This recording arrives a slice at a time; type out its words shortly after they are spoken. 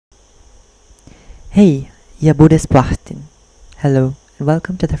Hey, jag borde sprachen. Hello, and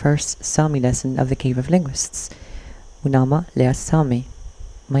welcome to the first Sami lesson of the Cave of Linguists. Unama lea Sami.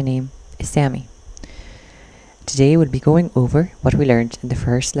 My name is Sami. Today we'll be going over what we learned in the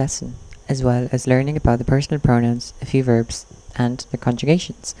first lesson, as well as learning about the personal pronouns, a few verbs, and their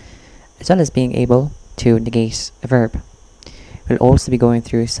conjugations, as well as being able to negate a verb. We'll also be going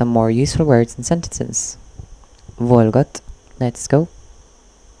through some more useful words and sentences. Volgot, let's go.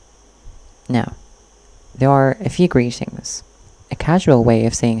 Now, there are a few greetings. A casual way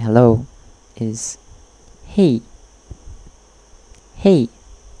of saying hello is hey, hey,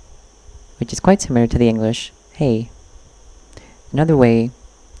 which is quite similar to the English hey. Another way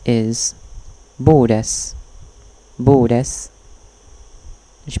is bodes, bodes,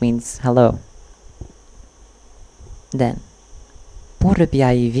 which means hello. Then,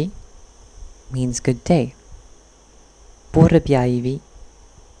 porbiaivi means good day. Porbiaivi.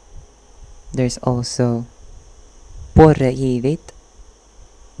 There's also Háliidit,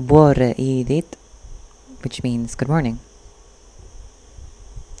 Háliidit, which means good morning.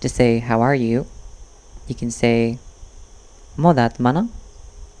 To say how are you, you can say Modatmana,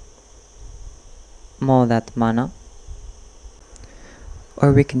 Modatmana,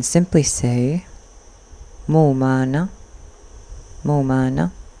 or we can simply say Mumana,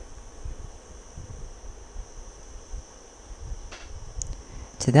 Mumana.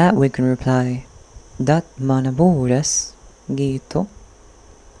 To that we can reply Dat manabores gito,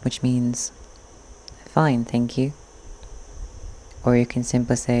 which means fine, thank you. Or you can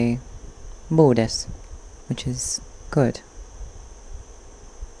simply say bodes, which is good.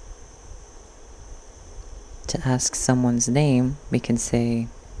 To ask someone's name, we can say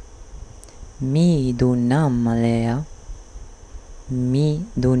Mi dunamalea, Mi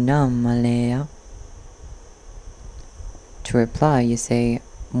dunamalea. To reply, you say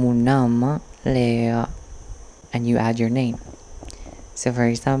Munama lea, and you add your name. So for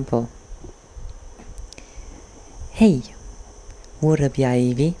example, Hey,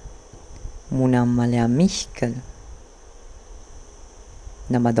 Urbiaivi, Munama lea Mishkel.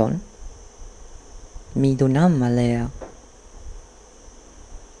 Namadon, Midunama lea,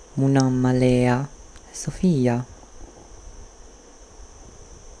 Munama lea Sofia.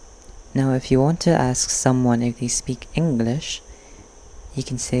 Now if you want to ask someone if they speak English, you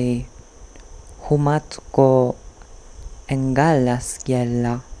can say Humatko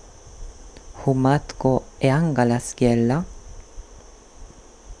engalaskiella, Humatko eangalaskiella.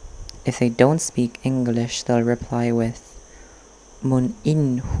 If they don't speak English, they'll reply with Mun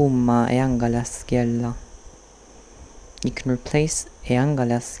in humma eangalaskiella. You can replace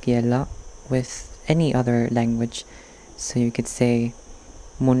eangalaskiella with any other language, so you could say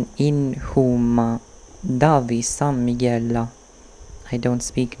Mun in humma davi samigella. I don't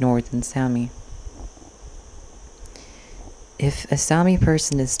speak Northern Sami. If a Sami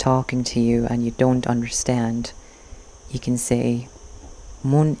person is talking to you and you don't understand, you can say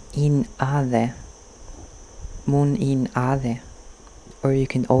Mun in ade, Mun in ade. Or you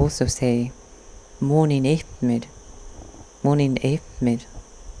can also say Mun in ehtmid, Mun in ehtmid.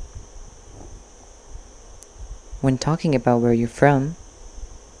 When talking about where you're from,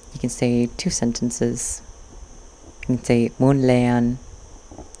 you can say two sentences. You can say Mun lean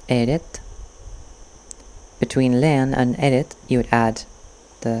edit. Between lean and edit, you would add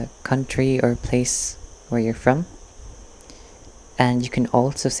the country or place where you're from. And you can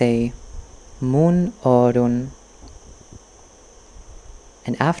also say Mun orun.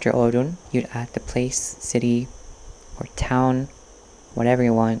 And after orun, you'd add the place, city, or town, whatever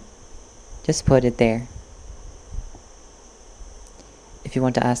you want. Just put it there. If you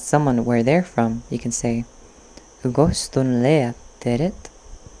want to ask someone where they're from, you can say Gostun leat edit,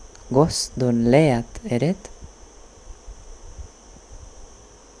 Gostun leat edit.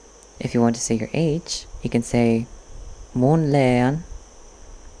 If you want to say your age, you can say Mun lean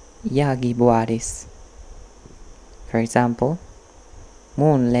yagi buaris. For example,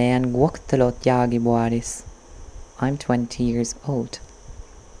 Mun lean guoktalot yagi buaris. I'm 20 years old.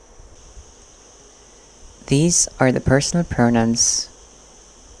 These are the personal pronouns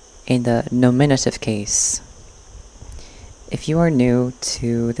in the nominative case. If you are new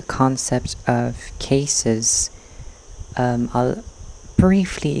to the concept of cases, I'll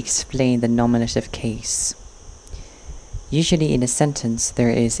briefly explain the nominative case. Usually in a sentence there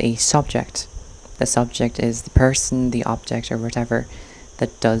is a subject. The subject is the person, the object, or whatever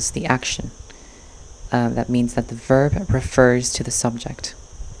that does the action. That means that the verb refers to the subject.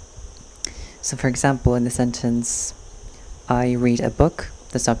 So for example, in the sentence I read a book,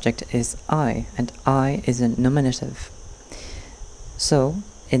 the subject is I, and I is a nominative. So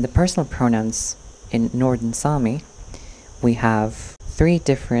in the personal pronouns, in Northern Sami, we have 3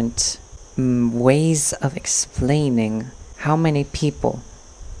 different ways of explaining how many people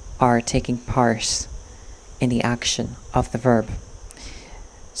are taking part in the action of the verb.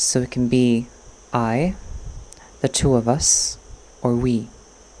 So it can be I, the 2 of us, or we.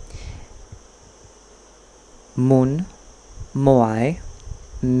 Mun, Moai,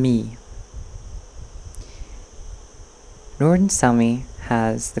 me. Northern Sami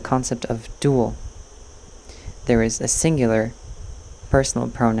has the concept of dual. There is a singular personal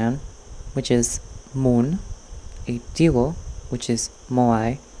pronoun, which is mun, a dual, which is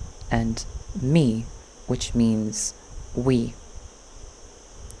moai, and me, which means we.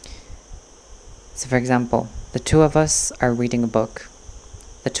 So for example, the 2 of us are reading a book.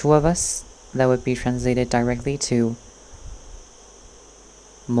 The 2 of us, that would be translated directly to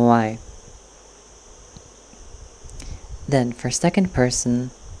Moai. Then for second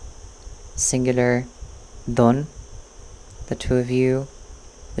person, singular, don, the 2 of you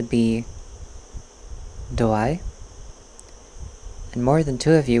would be doai, and more than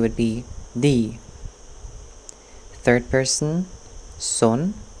 2 of you would be di. Third person,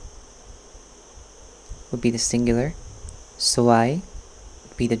 son, would be the singular, soai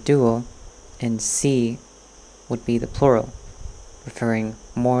would be the dual, and si would be the plural, referring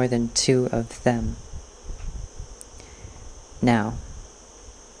more than 2 of them. Now,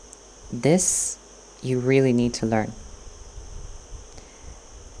 this you really need to learn.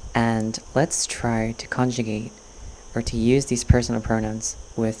 And let's try to conjugate or to use these personal pronouns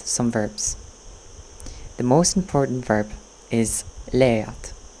with some verbs. The most important verb is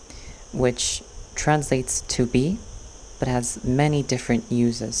leat, which translates to be, but has many different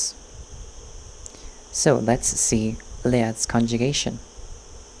uses. So let's see leat's conjugation.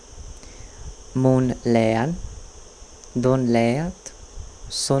 Mun lean, don leat,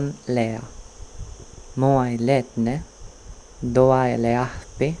 son lea. Moai letne, doai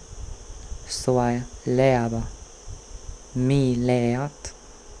leahppi, soai leaba. Mi leat,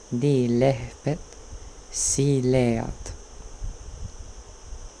 di lehpet, si leat.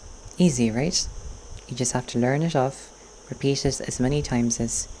 Easy, right? You just have to learn it off, repeat it as many times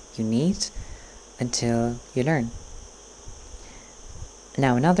as you need until you learn.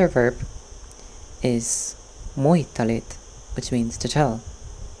 Now another verb is muitalit, which means to tell.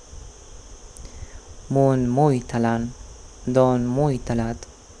 Mun muitalan, don muitalat,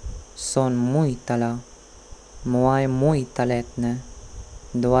 son muitala, muai muitaletne,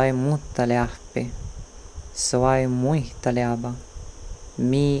 doai muitaleahppi, soai muitaleaba,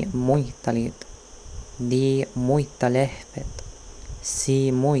 mi muitalit, di muitalehpet,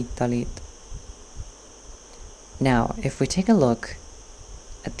 si muitalit. Now, if we take a look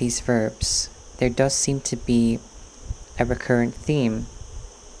at these verbs, there does seem to be a recurrent theme.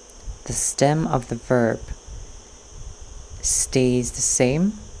 The stem of the verb stays the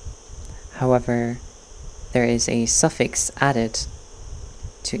same, however, there is a suffix added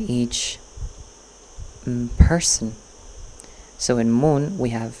to each person. So in mun we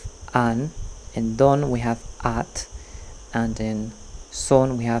have an, in don we have at, and in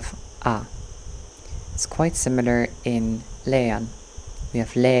son we have a. It's quite similar in lean. We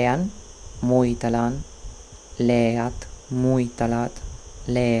have lean, muitalan, leat, muitalat,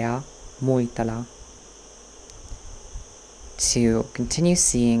 lea, muitala. To continue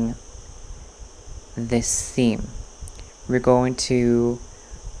seeing this theme, we're going to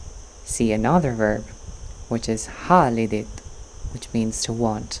see another verb, which is háliidit, which means to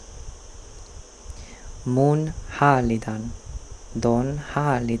want. Mun háliidan, don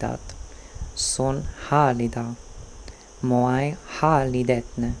háliidat, son háliida, moai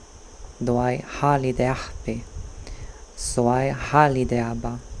háliidetne, doai háliideahppi, soai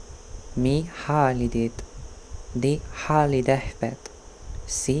háliideaba, mi háliidit, di háliidehpet,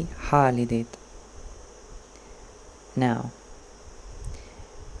 si háliidit. Now,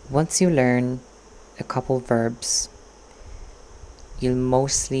 once you learn a couple verbs, you'll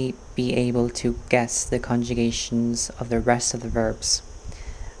mostly be able to guess the conjugations of the rest of the verbs.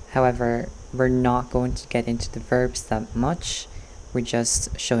 However, we're not going to get into the verbs that much. We're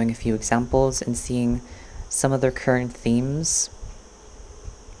just showing a few examples and seeing some of their current themes,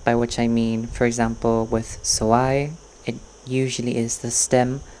 by which I mean, for example, with soai, it usually is the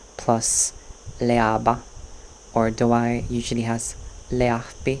stem plus leaba, or doai usually has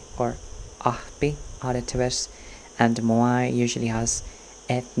leahppi or ahppi added to it, and moai usually has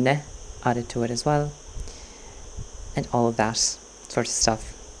etne added to it as well, and all of that sort of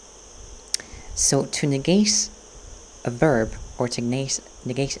stuff. So to negate a verb or to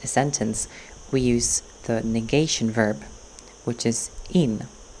negate a sentence, we use the negation verb, which is in.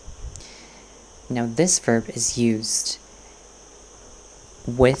 Now this verb is used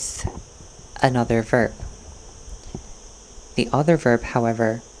with another verb. The other verb,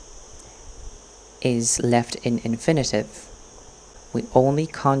 however, is left in infinitive. We only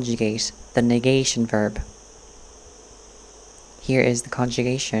conjugate the negation verb. Here is the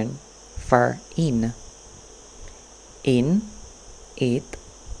conjugation for in. In, it,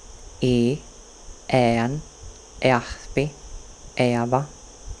 ean, eahppi, eaba,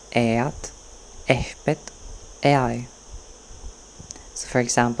 eat, lehpet, eai. So for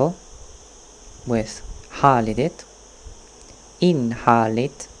example, with Háliidit, in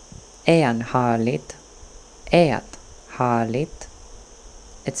Háliid, ean Háliid, eat Háliid,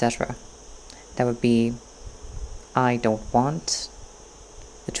 etc. That would be I don't want,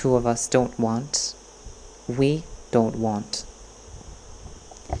 the two of us don't want, we don't want.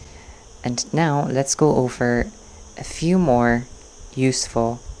 And now let's go over a few more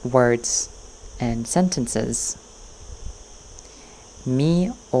useful words and sentences.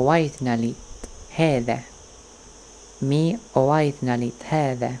 Muitalit hede. Muitalit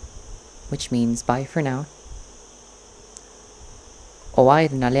hede, which means bye for now.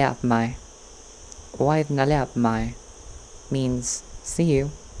 Muitaleahppi. Muitaleahppi means see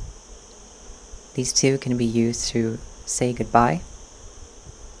you. These two can be used to say goodbye.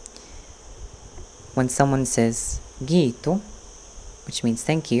 When someone says kiitos, which means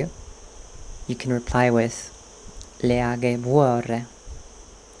thank you, you can reply with leahppi,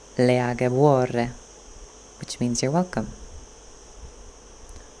 leahppi, which means you're welcome.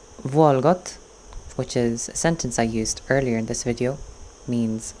 Volgot, which is a sentence I used earlier in this video,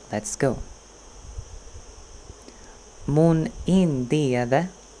 means let's go. Mun indeve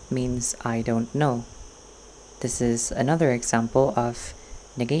means I don't know. This is another example of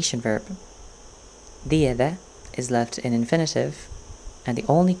negation verb. Deve is left in infinitive, and the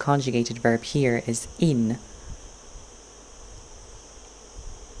only conjugated verb here is in.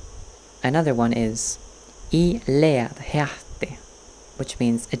 Another one is leahppi, which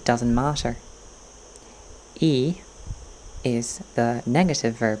means it doesn't matter. Is the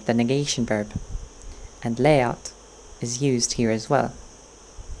negative verb, the negation verb, and leat is used here as well.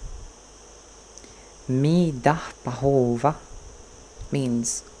 Muitalat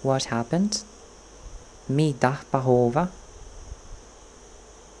means what happened. Muitalat.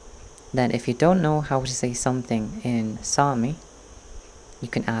 Then if you don't know how to say something in Sami, you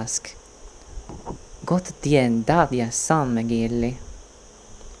can ask Got dien dadja samegili.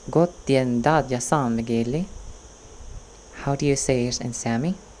 Got dien dadja samegili. How do you say it in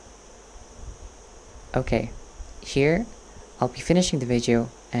Sami? Okay, here I'll be finishing the video,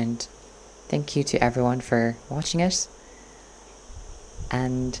 and thank you to everyone for watching it,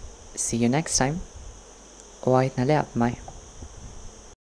 and see you next time. Muitaleahppi.